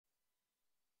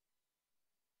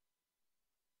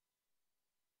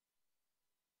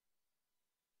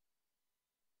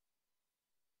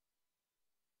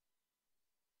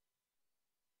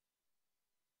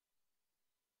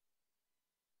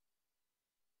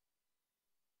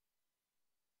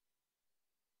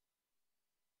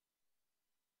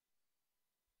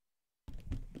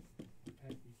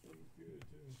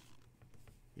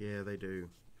Yeah, they do.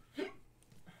 I'll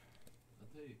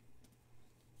tell you,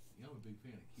 I'm a big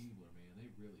fan of Keebler, man. They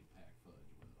really pack fudge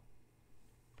well.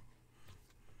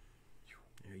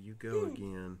 There you go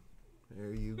again.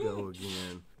 There you go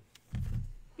again.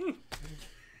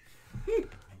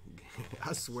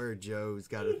 I swear Joe's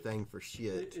got a thing for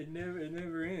shit. It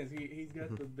never ends. He's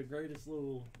got the greatest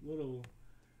little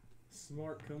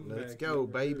smart comeback. Let's go,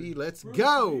 baby. Let's Bruce,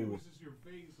 go. It was just your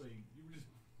face, like, you were just,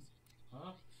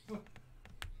 huh?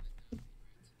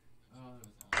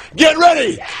 Get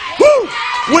ready! Woo!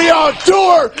 We are on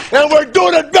tour, and we're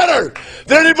doing it better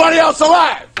than anybody else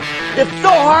alive. It's so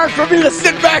hard for me to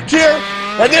sit back here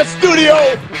in this studio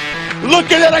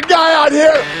looking at a guy out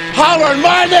here hollering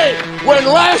my name when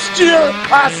last year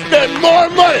I spent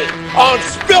more money on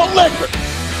spilled liquor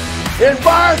in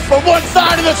bars from one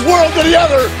side of this world to the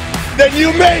other than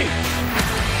you made.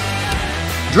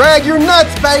 Drag your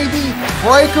nuts, baby.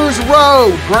 Breakers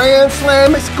Road. Grand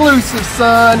Slam exclusive,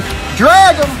 son.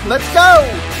 Drag them. Let's go.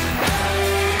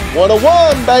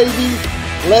 101, baby.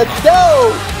 Let's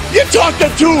go. You're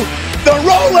talking to the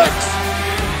Rolex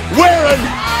wearing,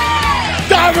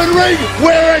 diamond ring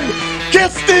wearing,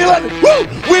 kiss stealing, woo,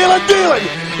 wheeling dealing,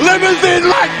 limousine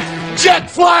riding,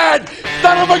 jet flying,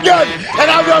 son of a gun,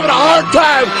 and I'm having a hard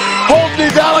time holding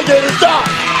these alligators down.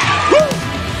 Woo!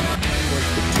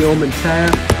 The Tillman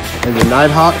Tap and the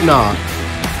Nighthawk Knock.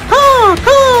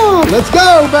 Let's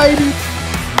go, baby.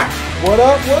 What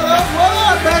up,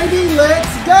 baby?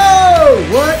 Let's go.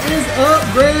 What is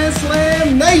up, Grand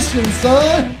Slam Nation,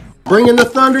 son? Bringing the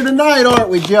thunder tonight, aren't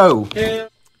we, Joe? Yeah.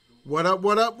 What up,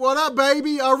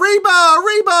 baby?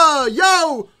 Arriba.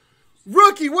 Yo,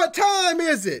 rookie, what time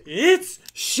is it? It's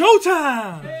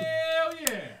showtime. Hell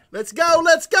yeah! Let's go,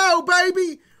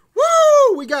 baby.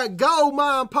 Woo! We got Gold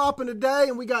Mine popping today,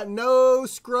 and we got No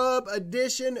Scrub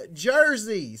Edition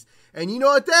jerseys. And you know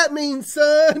what that means,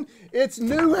 son? It's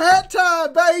new hat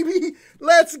time, baby.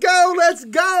 Let's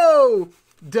go.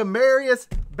 Demarius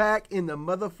back in the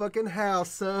motherfucking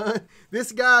house, son.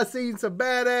 This guy's seen some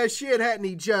badass shit, hadn't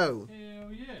he, Joe?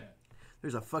 Hell yeah!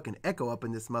 There's a fucking echo up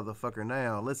in this motherfucker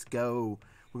now. Let's go.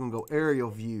 We're going to go aerial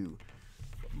view.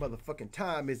 What motherfucking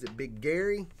time is it, Big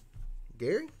Gary?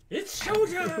 Gary? It's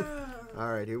showtime.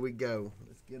 All right, here we go.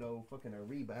 Let's get old fucking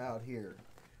Ariba out here.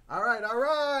 All right.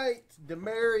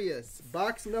 Demarius,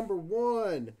 box number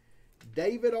 1.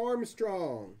 David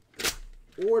Armstrong.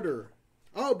 Order.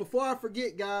 Oh, before I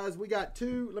forget, guys, we got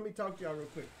let me talk to y'all real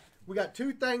quick. We got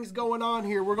 2 things going on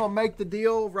here. We're going to make the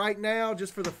deal right now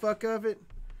just for the fuck of it.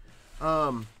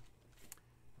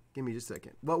 Give me just a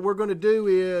second. What we're going to do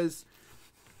is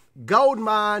Gold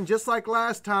Mine, just like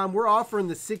last time, we're offering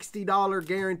the $60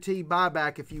 guarantee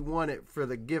buyback if you want it for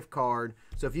the gift card.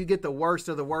 So if you get the worst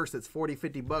of the worst, that's $40,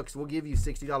 $50, we'll give you a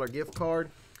 $60 gift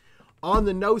card. On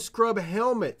the No Scrub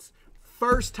helmets,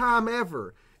 first time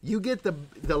ever, you get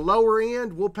the lower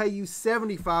end, we'll pay you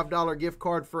 $75 gift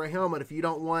card for a helmet if you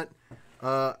don't want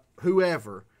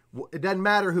whoever. It doesn't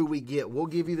matter who we get. We'll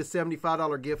give you the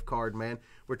 $75 gift card, man.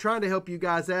 We're trying to help you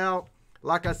guys out.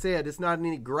 Like I said, it's not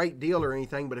any great deal or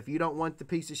anything, but if you don't want the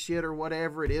piece of shit or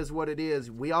whatever, it is what it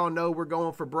is. We all know we're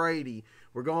going for Brady.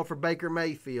 We're going for Baker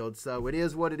Mayfield, so it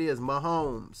is what it is.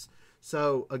 Mahomes.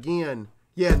 So, again,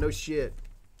 yeah, no shit.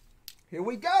 Here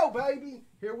we go, baby.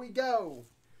 Here we go.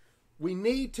 We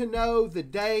need to know the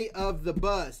day of the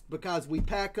bust because we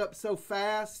pack up so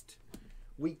fast.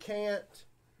 We can't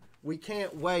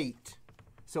wait.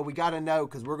 So we got to know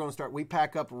because we're going to start. We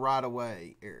pack up right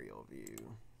away. Aerial view.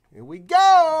 Here we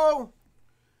go.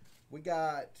 We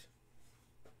got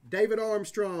David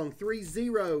Armstrong,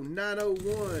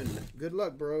 30901. Good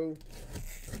luck, bro.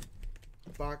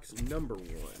 Box number 1.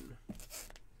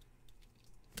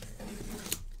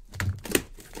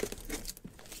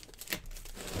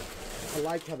 I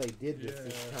like how they did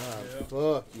this time. Yeah.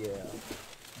 Fuck yeah.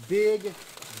 Big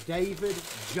David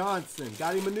Johnson.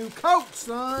 Got him a new coach,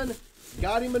 son.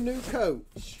 Got him a new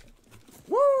coach.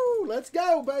 Woo! Let's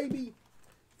go, baby.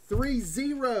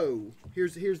 3-0.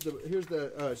 Here's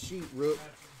the sheet, Rook.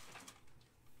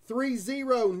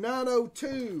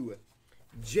 30902.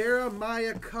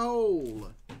 Jeremiah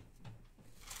Cole.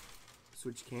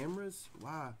 Switch cameras?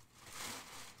 Why?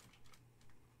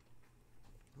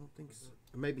 I don't think so.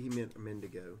 Maybe he meant a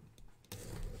Mendigo.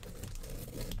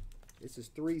 This is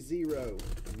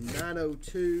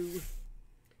 30902.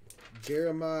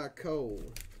 Jeremiah Cole.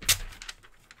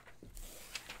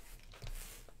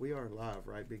 We are live,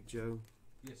 right, Big Joe?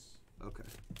 Yes. Okay.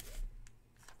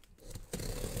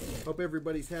 Hope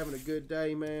everybody's having a good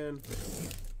day, man.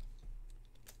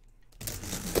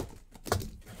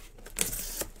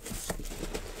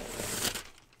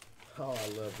 Oh,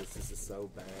 I love this. This is so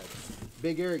bad.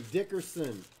 Big Eric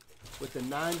Dickerson with the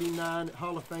 99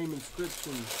 Hall of Fame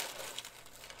inscription.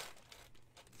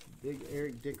 Big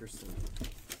Eric Dickerson.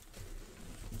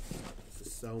 This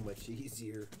is so much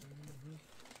easier.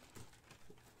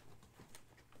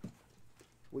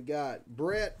 We got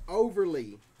Brett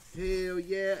Overly. Hell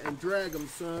yeah, and drag 'em,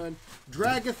 son.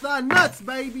 Dragathon nuts,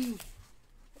 baby.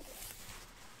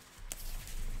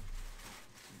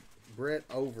 Brett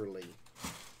Overly.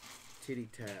 Titty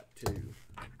tap, too.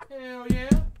 Hell yeah.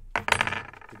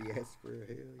 Did he ask for a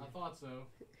hell yeah? I thought so.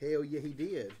 Hell yeah, he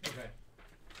did. Okay.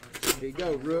 Here you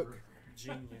go, Rook.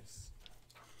 Genius.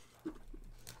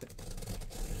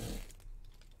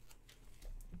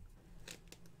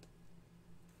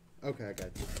 Okay, I got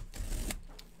you.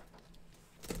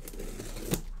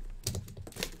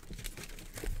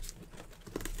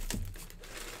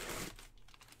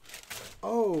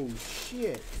 Oh,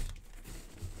 shit.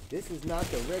 This is not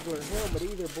the regular helmet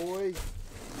either, boys.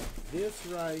 This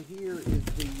right here is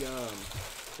the,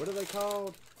 what are they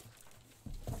called?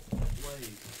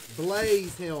 Blaze.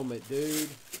 Blaze helmet, dude.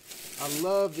 I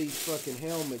love these fucking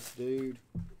helmets, dude.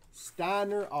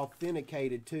 Steiner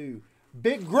authenticated, too.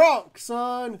 Big Gronk,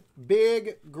 son.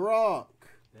 Big Gronk.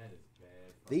 That is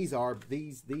bad. These are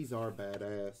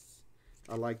badass.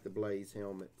 I like the Blaze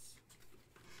helmets.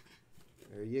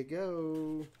 There you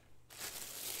go.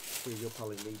 Here, you'll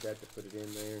probably need that to put it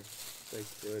in there.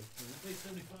 Tastes good. You pay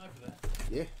 $75 for that.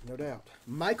 Yeah, no doubt.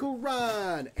 Michael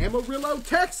Ryan, Amarillo,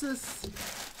 Texas.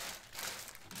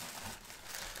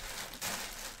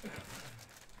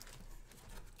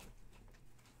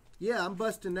 Yeah, I'm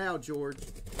busting now, George.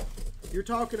 You're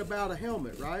talking about a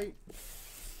helmet, right?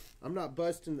 I'm not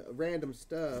busting random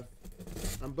stuff.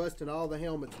 I'm busting all the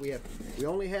helmets we have. We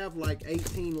only have like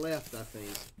 18 left, I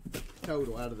think,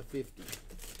 total out of the 50.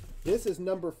 This is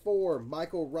number 4,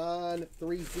 Michael Ryan,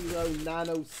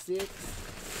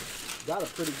 30906. Got a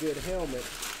pretty good helmet,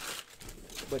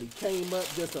 but he came up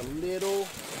just a little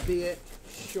bit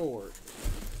short.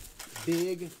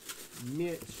 Big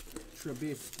Mitch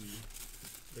Trubisky.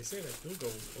 They say that field goal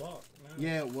was blocked. Man.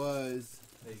 Yeah, it was.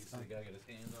 Hey, you see the guy got his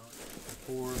hands on it?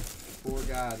 Poor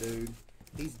guy, dude.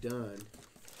 He's done.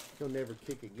 He'll never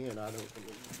kick again, I don't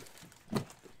believe.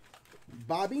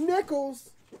 Bobby Nichols,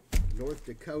 North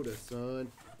Dakota,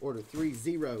 son. Order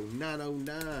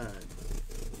 30909.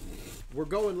 We're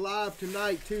going live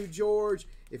tonight, too, George.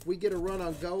 If we get a run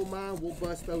on Gold Mine, we'll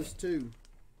bust those, too.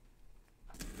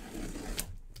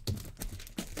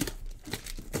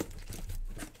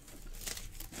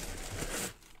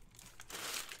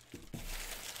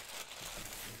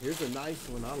 Here's a nice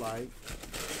one I like.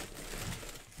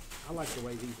 I like the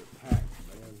way these are packed,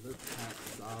 man. They're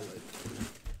packed solid.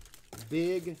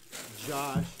 Big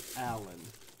Josh Allen.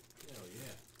 Hell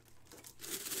yeah.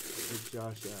 Big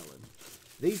Josh Allen.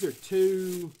 These are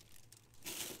 $259?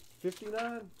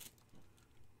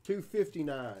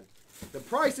 $259. The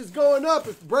price is going up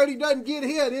if Brady doesn't get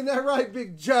hit. Isn't that right,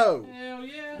 Big Joe? Hell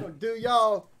yeah. Gonna do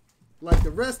y'all like the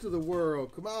rest of the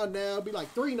world. Come on now. It'll be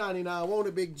like $3.99, won't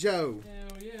it, Big Joe?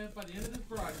 Hell yeah. By the end of this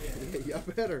broadcast. Yeah,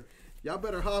 y'all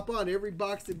better hop on every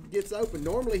box that gets open.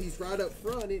 Normally he's right up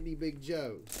front, isn't he, Big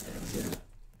Joe? Yeah.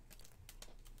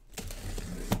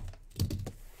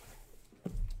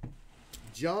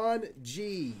 John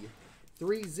G.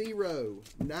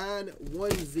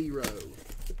 30910.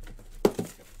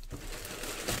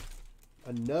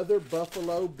 Another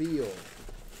Buffalo Bill.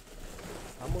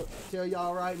 I'm gonna tell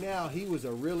y'all right now, he was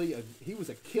a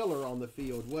killer on the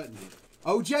field, wasn't he?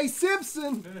 O.J.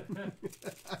 Simpson.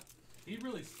 He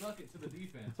really stuck it to the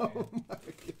defense, man. Oh my God.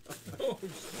 Oh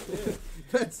shit.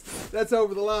 That's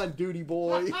over the line, duty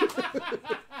boy.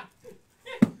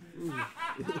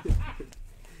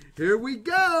 Here we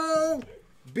go.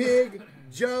 Big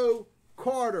Joe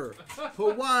Carter.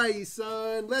 Hawaii,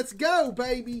 son. Let's go,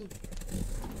 baby.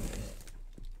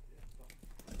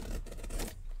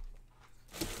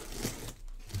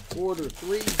 Order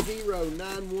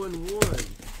 30911.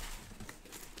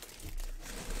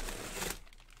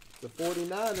 The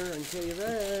 49er, I can tell you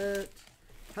that.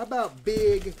 How about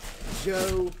Big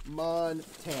Joe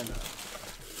Montana?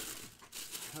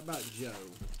 How about Joe?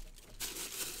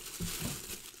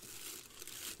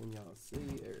 Can y'all see?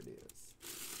 There it is.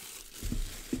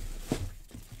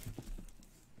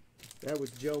 That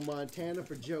was Joe Montana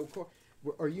for Joe Carter.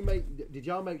 Did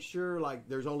y'all make sure like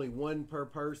there's only one per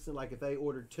person? Like if they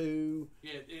order 2?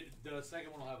 Yeah, the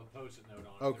second one will have a post-it note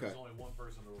on it. Okay. There's only one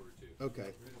person to order 2.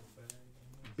 Okay.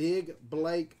 Big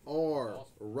Blake R.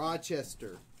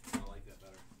 Rochester. I like that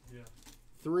better. Yeah.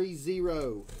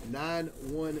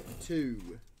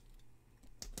 30912.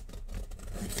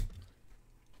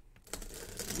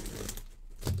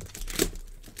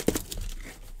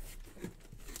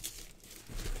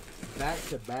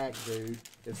 to back, dude.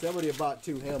 If somebody had bought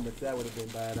 2 helmets, that would have been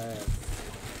badass.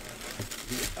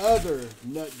 The other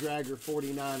Nut Dragger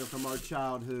 49er from our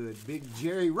childhood, Big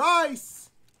Jerry Rice.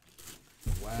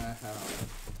 Wow.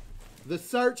 The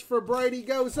search for Brady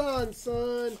goes on,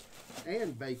 son.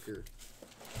 And Baker.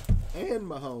 And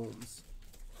Mahomes.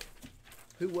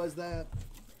 Who was that?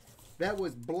 That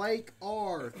was Blake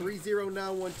R.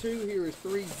 30912. Here is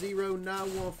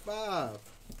 30915.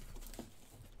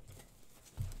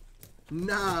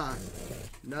 Nah.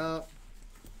 No.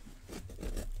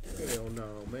 Hell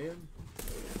no, man.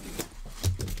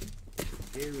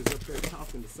 Gary's up there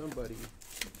talking to somebody.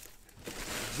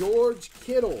 George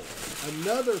Kittle.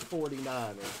 Another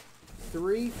 49er.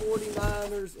 3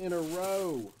 49ers in a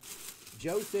row.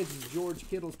 Joe says George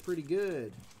Kittle's pretty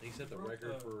good. He set the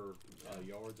record for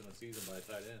yards in a season by a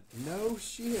tight end. No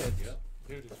shit. Yep.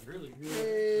 Dude, it's really good.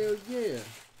 Hell yeah.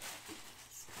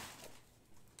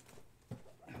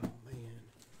 Oh, man.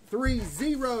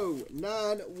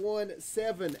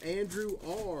 30917, Andrew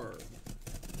R.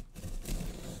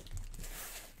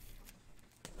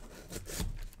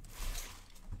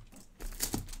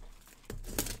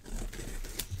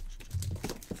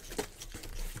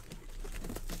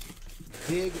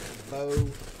 Big Bo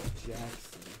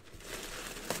Jackson.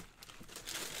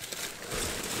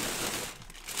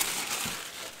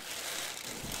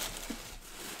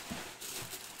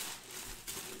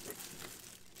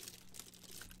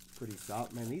 Pretty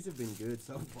soft, man. These have been good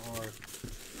so far.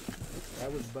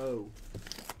 That was Bo.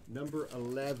 Number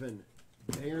 11,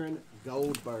 Baron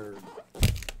Goldberg.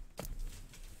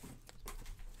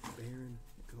 Baron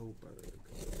Goldberg.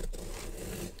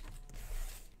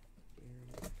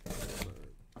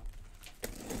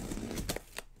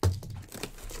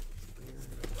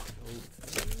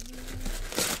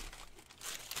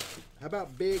 How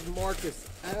about Big Marcus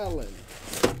Allen?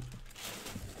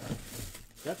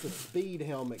 That's a speed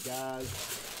helmet, guys.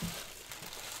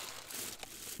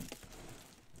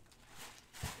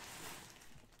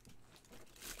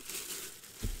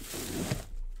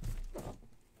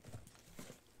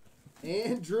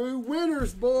 Andrew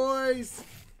Winters, boys.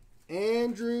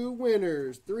 Andrew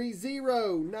Winters.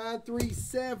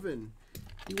 30937.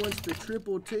 He wants the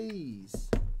triple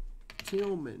T's.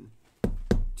 Tillman.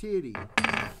 Titty.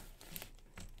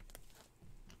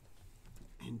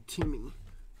 And Timmy.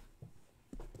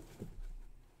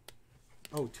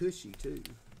 Oh, Tushy, too.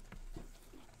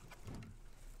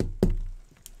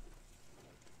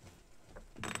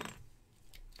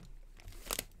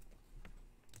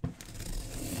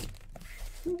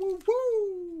 Woo, woo,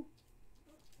 woo.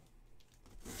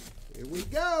 Here we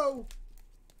go.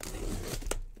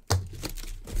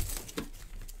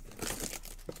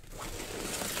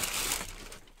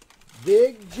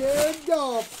 Big Jared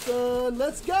Goff, son.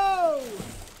 Let's go.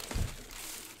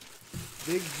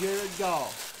 Big Jared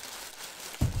Goff.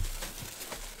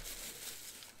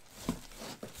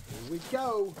 Here we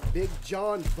go. Big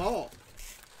John Vault.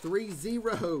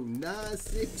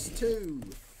 30962.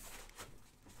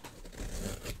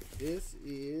 This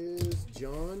is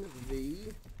John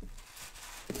V.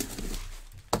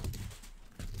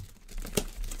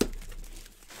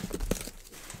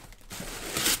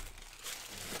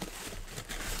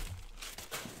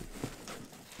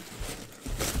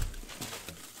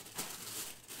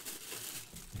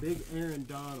 Big Aaron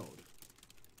Donald.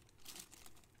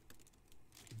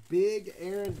 Big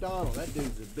Aaron Donald. That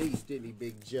dude's a beast, isn't he,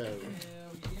 Big Joe?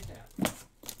 Hell yeah.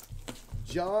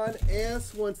 John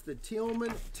S. wants the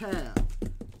Tillman tap.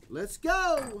 Let's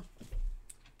go.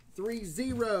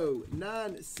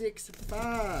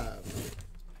 30965.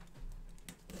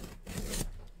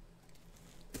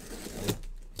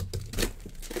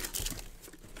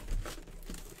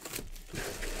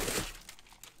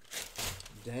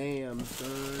 Damn,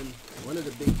 son. One of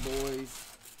the big boys.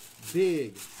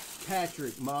 Big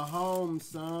Patrick Mahomes,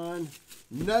 son.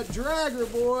 Nut Dragger,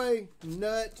 boy.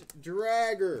 Nut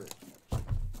Dragger.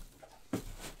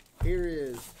 Here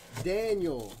is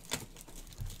Daniel,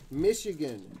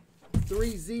 Michigan.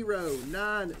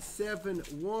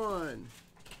 30971.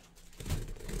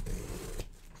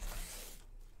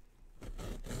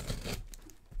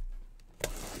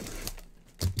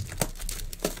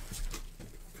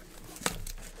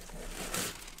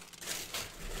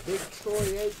 Big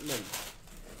Troy Aikman.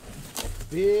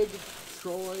 Big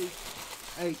Troy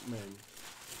Aikman.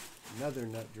 Another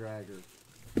Nut Dragger.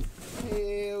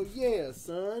 Hell yeah,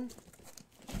 son.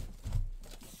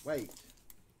 Wait.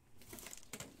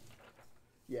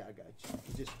 Yeah, I got you.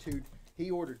 Just 2.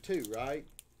 He ordered 2, right?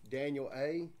 Daniel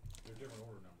A. They're different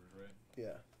order numbers, right?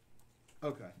 Yeah.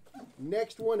 Okay.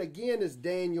 Next one again is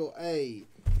Daniel A.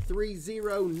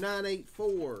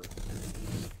 30984.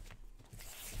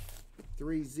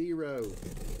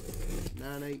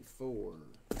 30984.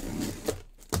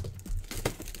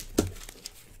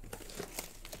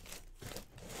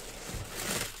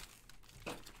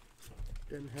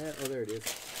 Doesn't have, oh, there it is.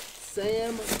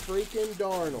 Sam freaking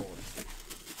Darnold.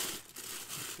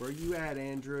 Where you at,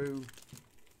 Andrew?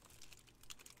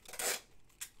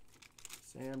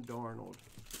 Sam Darnold.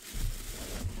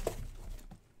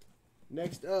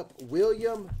 Next up,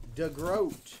 William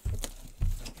DeGroat.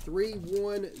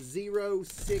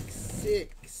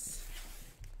 31066.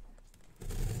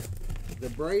 The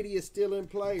Brady is still in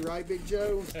play, right, Big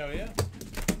Joe? Hell yeah.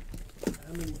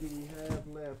 How many do we have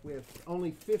left? We have only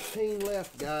 15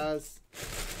 left, guys.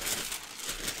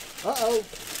 Uh-oh.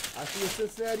 I see a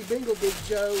Cincinnati Bengal, Big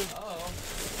Joe. Uh-oh.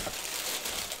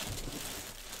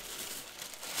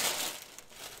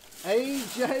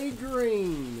 AJ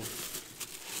Green.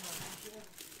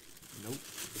 Nope.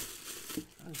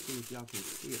 Trying to see if y'all can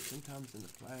see it. Sometimes in the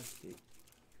plastic.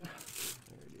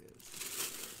 There it is.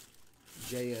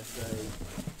 JSA.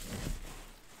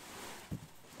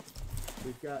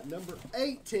 We've got number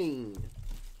 18.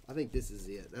 I think this is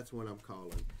it. That's what I'm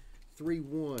calling.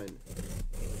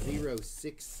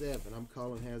 31067. I'm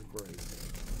calling Hasbro.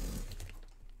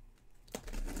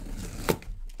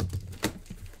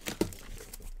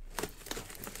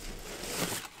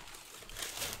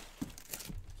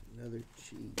 Another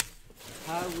cheat.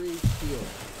 Tyreek Hill.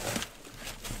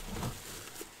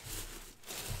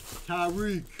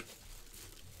 Tyreek.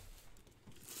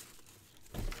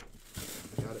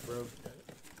 Got it, bro.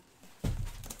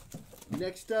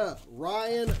 Next up,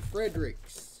 Ryan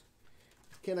Fredericks.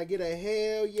 Can I get a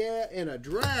hell yeah and a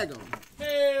drag 'em?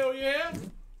 Hell yeah.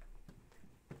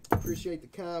 Appreciate the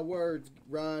kind words,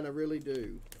 Ryan. I really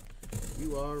do.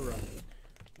 You are right.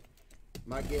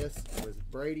 My guess was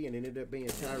Brady and ended up being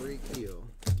Tyreek Hill.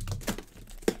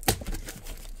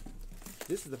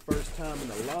 This is the first time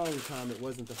in a long time it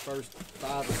wasn't the first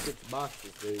 5 or 6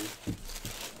 boxes, dude.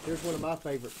 Here's one of my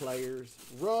favorite players.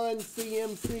 Run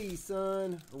CMC,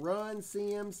 son. Run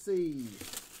CMC.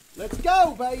 Let's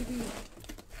go, baby.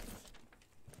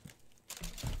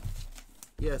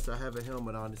 Yes, I have a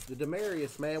helmet on. It's the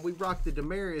Demarius, man. We rocked the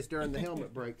Demarius during the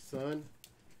helmet break, son.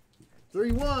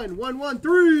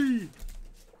 3-1-1-1-3.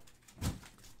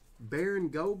 Baron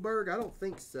Goldberg? I don't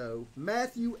think so.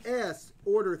 Matthew S.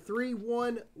 Order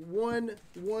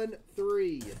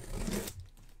 3-1-1-1-3.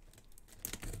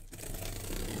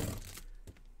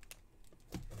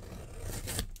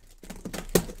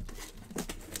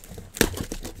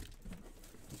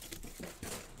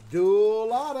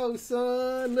 Dual auto,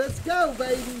 son. Let's go,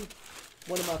 baby.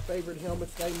 One of my favorite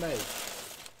helmets they make.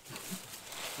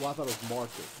 Well, I thought it was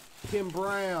Marcus. Tim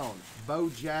Brown. Bo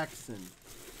Jackson.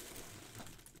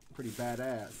 Pretty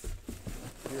badass.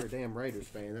 If you're a damn Raiders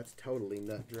fan, that's totally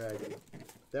nut dragon.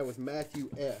 That was Matthew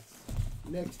S.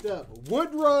 Next up,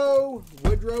 Woodrow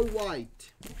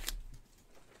White.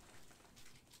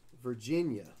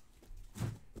 Virginia.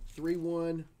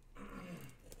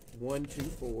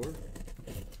 3-1-1-2-4.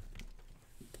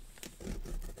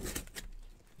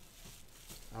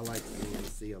 I like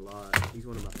CMC a lot. He's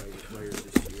one of my favorite players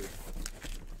this year.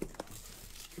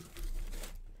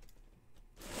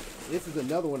 This is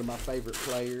another one of my favorite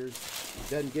players.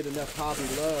 Doesn't get enough hobby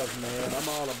love, man. I'm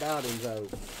all about him, though.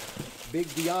 Big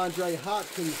DeAndre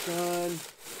Hopkins, son.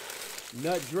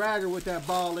 Nut dragger with that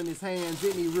ball in his hands,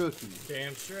 isn't he, rookie?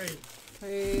 Damn straight.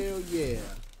 Hell yeah.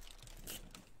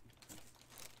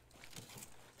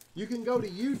 You can go to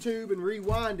YouTube and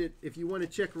rewind it if you want to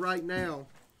check right now.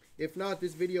 If not,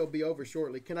 this video will be over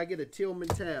shortly. Can I get a Tillman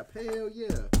tap? Hell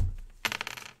yeah.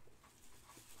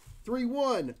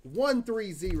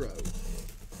 3-1-1-3-0.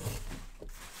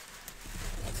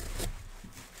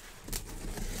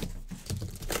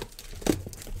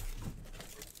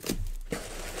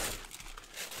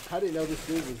 I didn't know this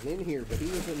dude was in here, but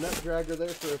he was a nut dragger there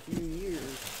for a few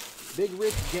years. Big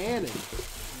Rich Gannon.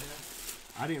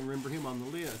 I didn't remember him on the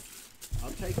list.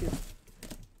 I'll take it.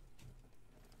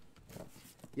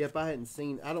 Yep, I hadn't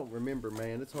seen. I don't remember,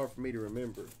 man. It's hard for me to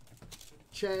remember.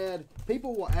 Chad,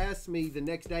 people will ask me the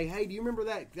next day, hey, do you remember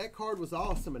that? That card was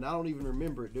awesome, and I don't even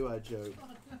remember it, do I, Joe?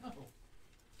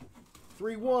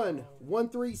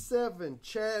 3-1-1-3-7,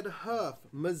 Chad Huff.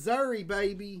 Missouri,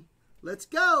 baby. Let's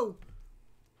go.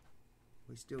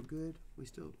 We still good? We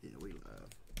still, yeah, we love.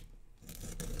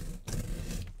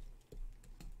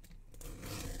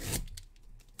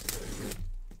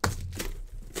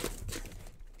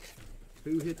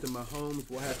 Who hit the Mahomes?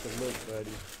 We'll have to look, buddy.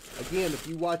 Again, if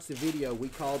you watch the video, we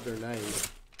called their names.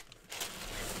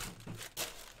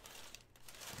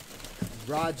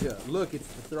 Raja. Look, it's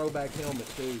the throwback helmet,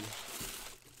 too.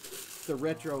 It's the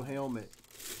retro helmet.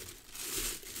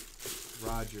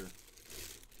 Roger.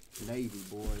 Navy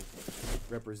boy.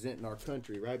 Representing our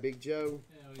country, right, Big Joe?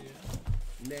 Hell yeah.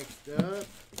 Next up,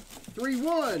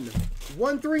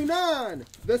 3-1-139.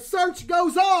 The search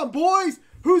goes on, boys.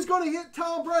 Who's going to hit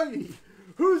Tom Brady?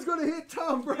 Who's going to hit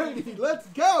Tom Brady? Let's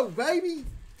go, baby.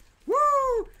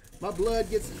 Woo! My blood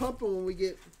gets pumping when we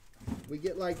get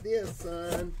like this,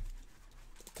 son.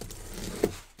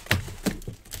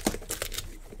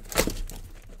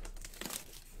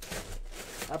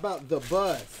 How about the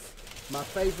Bus? My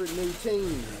favorite new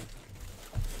team.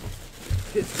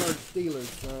 Pittsburgh Steelers,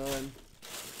 son.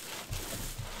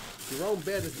 Jerome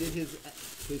Bettis did his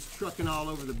trucking all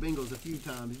over the Bengals a few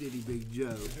times, did he, Big Joe?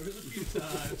 There was a few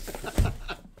times.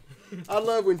 I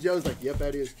love when Joe's like, yep,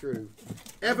 that is true.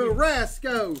 Evan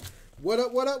Rasco. What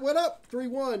up, what up, what up?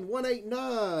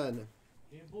 3-1-189.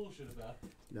 Can't bullshit about it.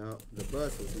 No, the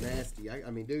Bus was nasty. I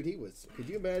mean, dude, could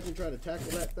you imagine trying to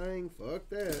tackle that thing? Fuck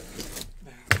that.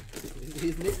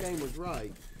 His nickname was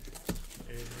right.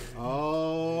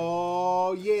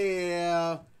 Oh,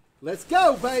 yeah. Let's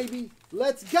go, baby.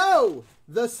 Let's go.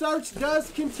 The search does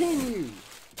continue.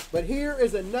 But here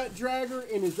is a nut dragger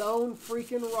in his own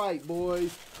freaking right,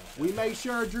 boys. We made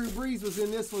sure Drew Brees was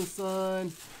in this one,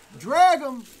 son. Drag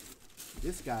him.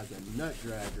 This guy's a nut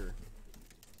dragger.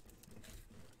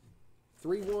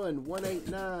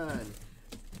 3-1-189.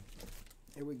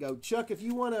 Here we go. Chuck, if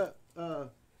you want to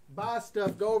buy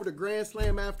stuff, go over to Grand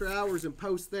Slam After Hours and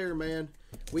post there, man.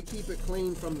 We keep it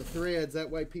clean from the threads. That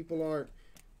way people aren't,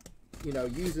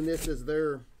 using this as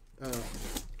their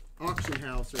auction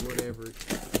house or whatever.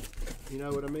 You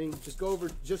know what I mean? Just go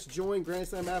over, just join Grand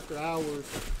Slam After Hours,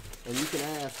 and you can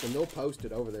ask, and they'll post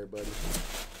it over there, buddy.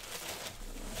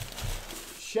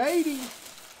 Shady.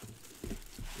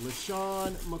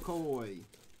 LaShawn McCoy.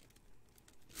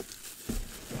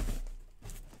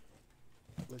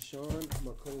 LaShawn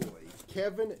McCoy.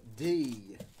 Kevin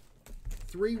D.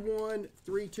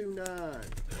 3-1-329.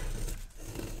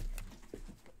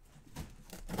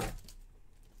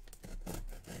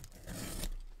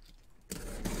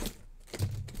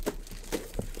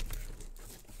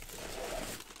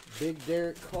 Big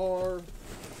Derek Carr.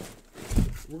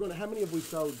 How many have we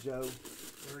sold, Joe?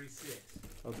 36.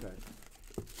 Okay.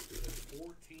 There's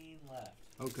 14 left.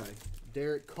 Okay.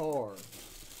 Derek Carr.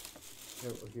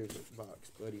 Here's the box,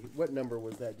 buddy. What number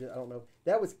was that? I don't know.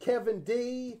 That was Kevin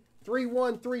D.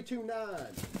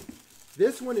 3-1-329.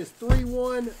 This one is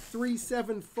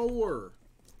 3-1-374.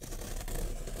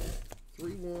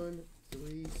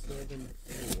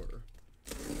 3-1-374.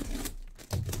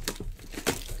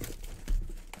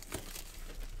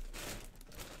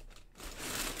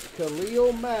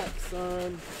 Khalil Mack,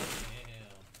 son.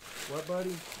 Damn. What,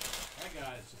 buddy? That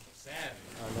guy's just a savage.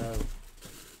 I know.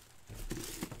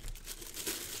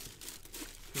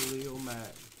 Khalil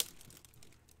Mack.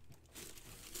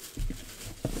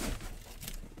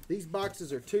 These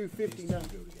boxes are $2.59.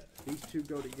 These two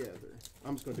go together.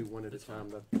 I'm just going to do one at a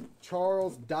time, though.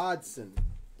 Charles Dodson.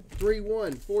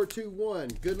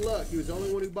 3-1-421. Good luck. He was the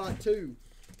only one who bought two.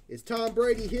 Is Tom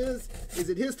Brady his? Is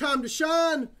it his time to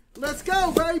shine? Let's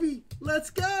go, baby. Let's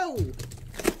go.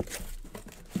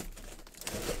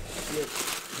 Shit.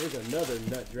 Here's another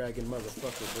nut dragon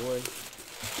motherfucker, boy.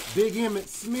 Big Emmett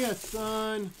Smith,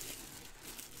 son.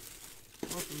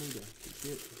 Hard for me to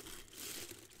get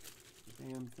the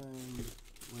damn thing.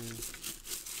 Where's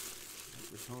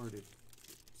retarded?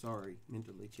 Sorry,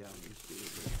 mentally challenged.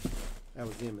 Dude. That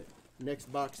was Emmett.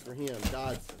 Next box for him,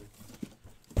 Dodson.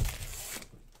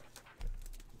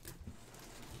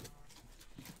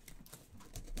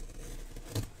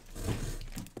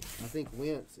 I think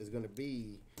Wentz is going to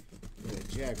be in a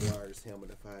Jaguars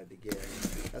helmet if I had to guess.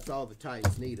 That's all the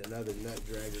Titans need, another nut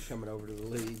dragger coming over to the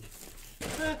league.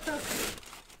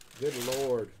 Good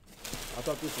Lord. I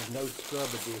thought this was no scrub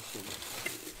edition.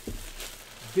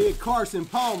 Big Carson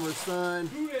Palmer, son.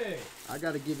 Hooray! I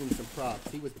got to give him some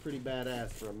props. He was pretty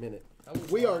badass for a minute. That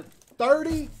was We fun. are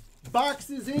 30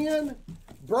 boxes in.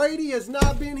 Brady has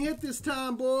not been hit this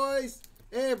time, boys.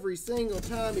 Every single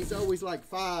time he's always like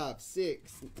 5,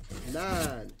 6,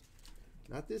 9.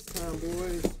 Not this time,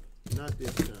 boys. Not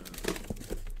this time.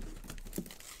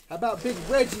 How about Big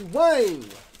Reggie Wayne?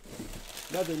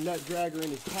 Another nut dragger in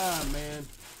his time, man.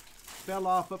 Fell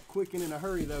off up quick and in a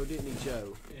hurry, though, didn't he,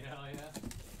 Joe? Hell yeah.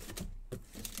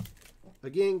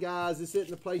 Again, guys, this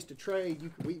isn't a place to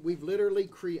trade. We've literally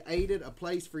created a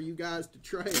place for you guys to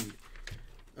trade.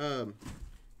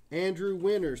 Andrew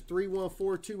Winters,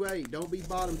 31428. Don't be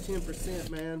bottom 10%,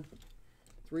 man.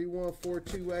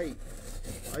 31428.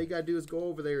 All you got to do is go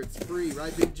over there. It's free,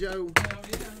 right, Big Joe? Hell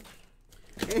yeah.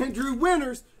 Andrew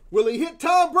Winters. Will he hit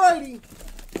Tom Brady?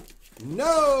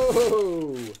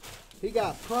 No. He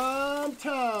got prime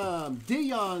time.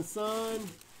 Dion, son.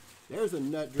 There's a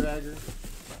nut dragger.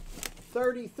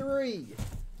 33.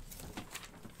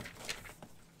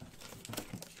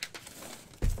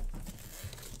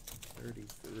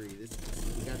 33. This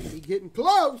we gotta be getting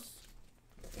close.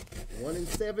 1 in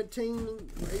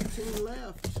 17, 18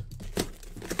 left.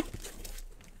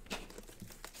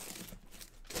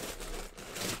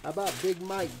 How about Big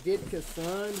Mike Ditka,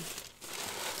 son?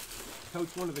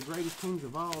 Coach one of the greatest teams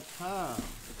of all time.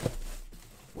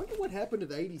 Wonder what happened to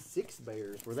the 86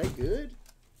 Bears. Were they good?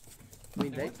 I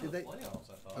mean, They went to did the they? playoffs,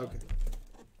 I thought. Okay.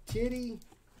 Titty.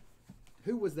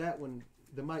 Who was that one?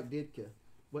 The Mike Ditka.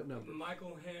 What number?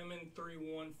 Michael Hammond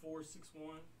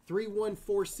 31461.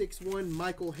 31461.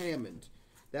 Michael Hammond.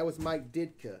 That was Mike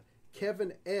Ditka.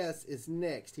 Kevin S. is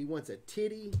next. He wants a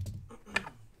titty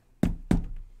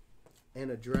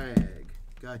and a drag.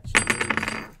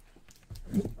 Gotcha.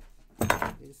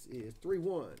 This is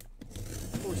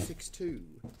 31462.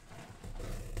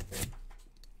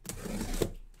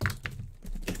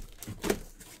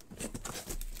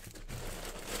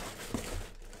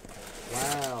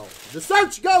 Wow. The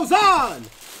search goes on.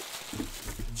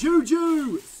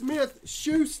 Juju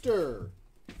Smith-Schuster.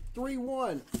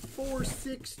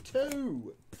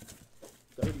 31462.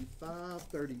 35,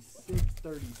 36,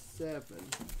 37.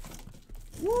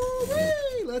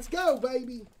 Woo-wee! Let's go,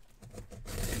 baby.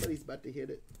 Somebody's about to hit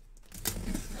it.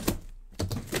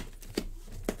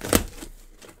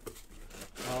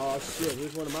 Oh, shit.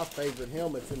 Here's one of my favorite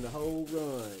helmets in the whole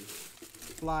run.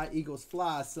 Fly, Eagles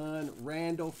fly, son.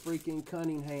 Randall freaking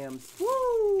Cunningham's.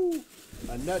 Woo!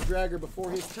 A nut dragger before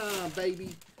his time,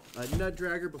 baby. A nut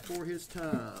dragger before his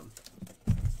time.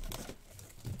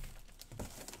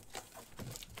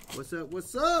 What's up?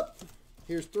 What's up?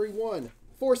 Here's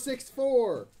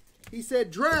 31464. He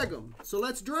said drag him. So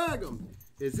let's drag him.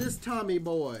 Is this Tommy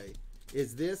Boy?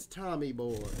 Is this Tommy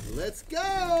Boy? Let's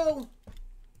go.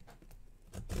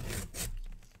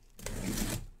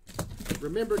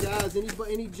 Remember, guys, any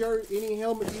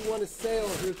helmet you want to sell,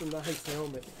 here's a nice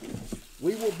helmet.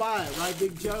 We will buy it, right,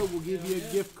 Big Joe? We'll give you a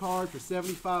gift card for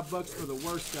 $75 for the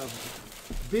worst of them.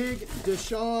 Big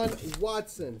Deshaun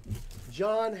Watson.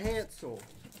 John Hansel.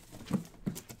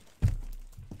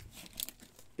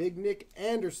 Big Nick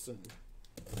Anderson.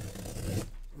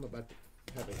 I'm about to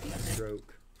have a heat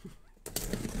stroke.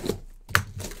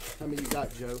 How many you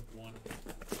got, Joe? 1.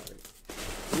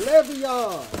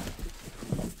 Le'Veon.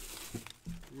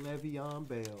 Le'Veon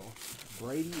Bell.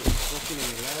 Brady is fucking in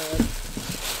the lab.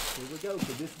 Here we go.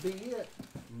 Could this be it?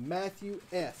 Matthew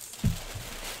S.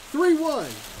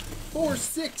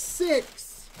 31466.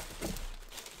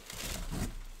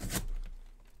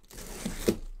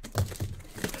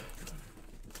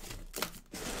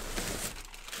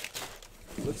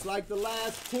 Looks like the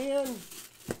last 10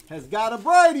 has got a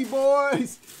Brady,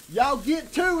 boys. Y'all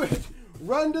get to it.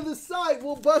 Run to the site.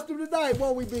 We'll bust them tonight,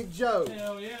 won't we, Big Joe?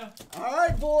 Hell yeah. All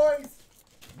right, boys.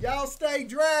 Y'all stay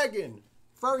dragging.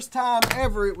 First time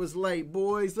ever it was late,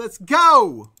 boys. Let's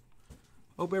go.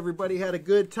 Hope everybody had a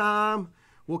good time.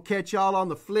 We'll catch y'all on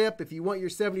the flip. If you want your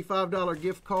 $75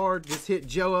 gift card, just hit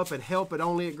Joe up at Help It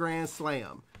Only at Grand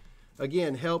Slam.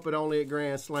 Again, Help It Only at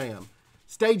Grand Slam.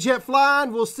 Stay jet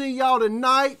flying. We'll see y'all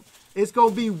tonight. It's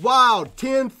going to be wild.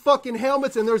 10 fucking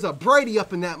helmets, and there's a Brady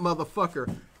up in that motherfucker.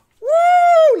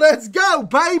 Woo! Let's go,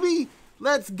 baby.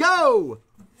 Let's go.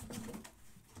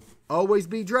 Always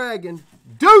be dragging.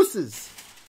 Deuces.